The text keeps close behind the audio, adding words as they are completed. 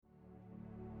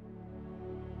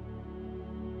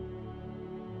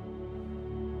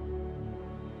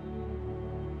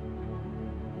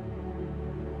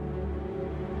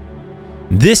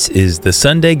This is the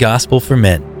Sunday Gospel for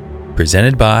Men,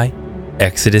 presented by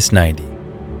Exodus 90.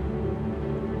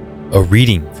 A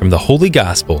reading from the Holy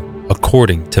Gospel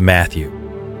according to Matthew.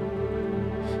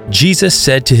 Jesus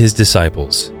said to his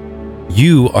disciples,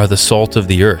 "You are the salt of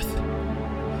the earth.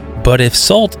 But if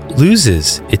salt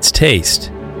loses its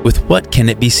taste, with what can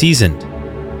it be seasoned?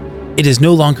 It is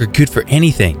no longer good for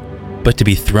anything but to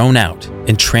be thrown out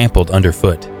and trampled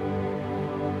underfoot.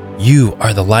 You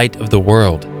are the light of the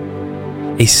world.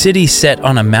 A city set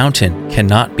on a mountain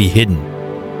cannot be hidden.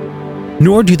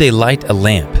 Nor do they light a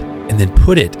lamp and then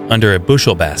put it under a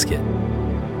bushel basket.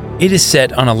 It is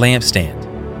set on a lampstand,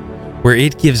 where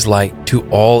it gives light to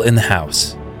all in the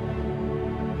house.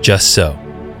 Just so,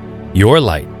 your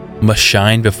light must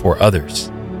shine before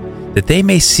others, that they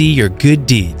may see your good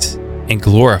deeds and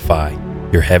glorify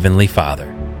your heavenly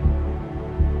Father."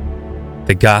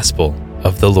 The Gospel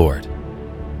of the Lord.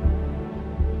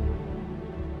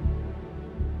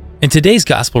 In today's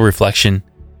gospel reflection,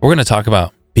 we're going to talk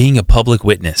about being a public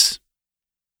witness.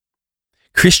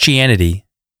 Christianity,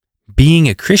 being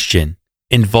a Christian,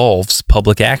 involves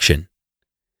public action.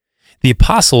 The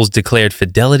apostles declared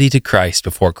fidelity to Christ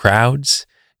before crowds,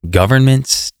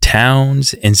 governments,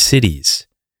 towns, and cities.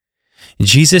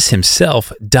 Jesus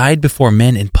himself died before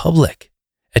men in public,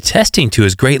 attesting to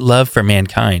his great love for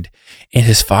mankind and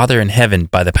his Father in heaven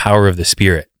by the power of the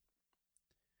Spirit.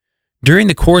 During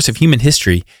the course of human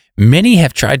history, many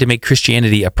have tried to make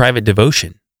Christianity a private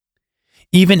devotion.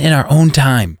 Even in our own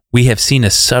time, we have seen a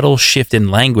subtle shift in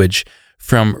language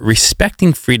from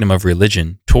respecting freedom of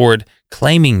religion toward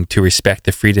claiming to respect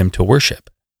the freedom to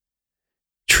worship.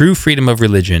 True freedom of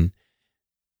religion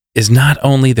is not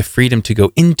only the freedom to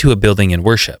go into a building and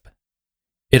worship.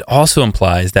 It also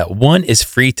implies that one is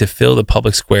free to fill the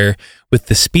public square with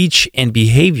the speech and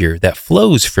behavior that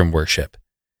flows from worship,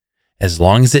 as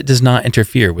long as it does not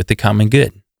interfere with the common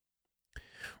good.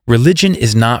 Religion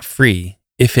is not free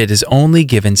if it is only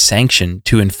given sanction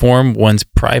to inform one's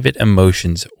private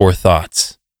emotions or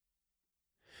thoughts.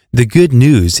 The good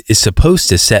news is supposed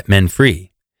to set men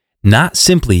free, not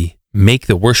simply make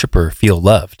the worshiper feel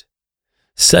loved.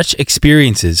 Such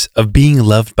experiences of being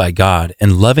loved by God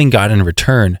and loving God in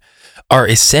return are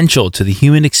essential to the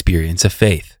human experience of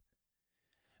faith.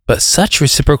 But such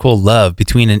reciprocal love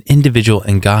between an individual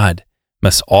and God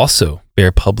must also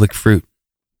bear public fruit.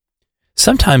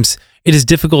 Sometimes it is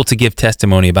difficult to give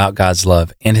testimony about God's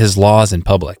love and his laws in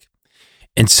public,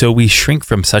 and so we shrink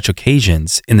from such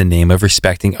occasions in the name of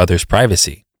respecting others'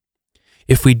 privacy.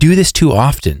 If we do this too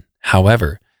often,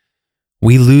 however,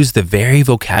 we lose the very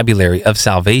vocabulary of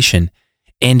salvation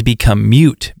and become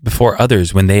mute before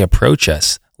others when they approach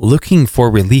us looking for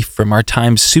relief from our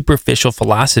time's superficial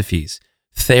philosophies,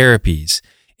 therapies,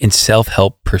 and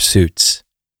self-help pursuits.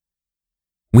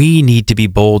 We need to be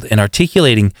bold in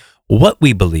articulating what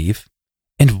we believe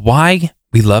and why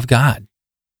we love God.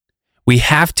 We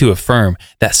have to affirm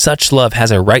that such love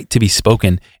has a right to be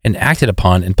spoken and acted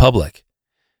upon in public.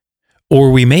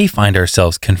 Or we may find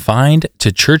ourselves confined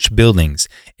to church buildings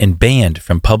and banned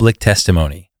from public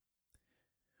testimony.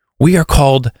 We are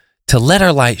called to let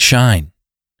our light shine.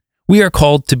 We are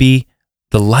called to be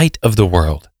the light of the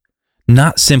world,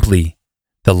 not simply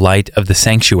the light of the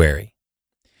sanctuary.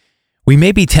 We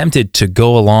may be tempted to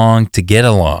go along to get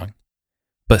along,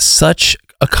 but such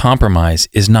a compromise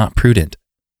is not prudent.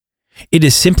 It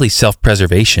is simply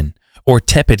self-preservation or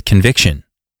tepid conviction.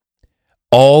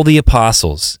 All the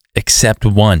apostles, except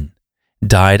one,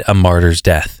 died a martyr's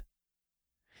death.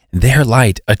 Their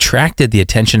light attracted the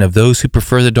attention of those who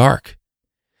prefer the dark.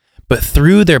 But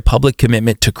through their public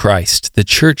commitment to Christ, the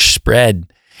church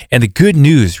spread, and the good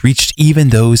news reached even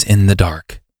those in the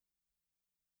dark.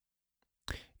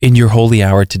 In your holy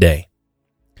hour today,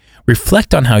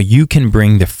 reflect on how you can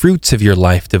bring the fruits of your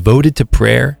life devoted to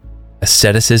prayer,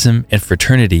 asceticism, and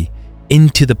fraternity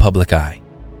into the public eye.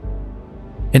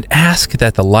 And ask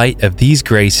that the light of these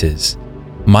graces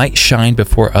might shine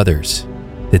before others,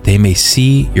 that they may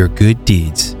see your good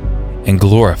deeds and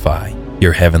glorify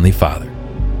your heavenly Father.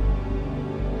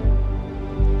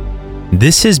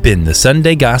 This has been the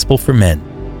Sunday Gospel for Men,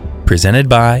 presented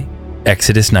by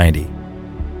Exodus 90.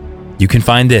 You can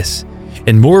find this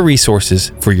and more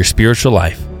resources for your spiritual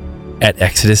life at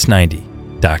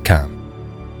exodus90.com.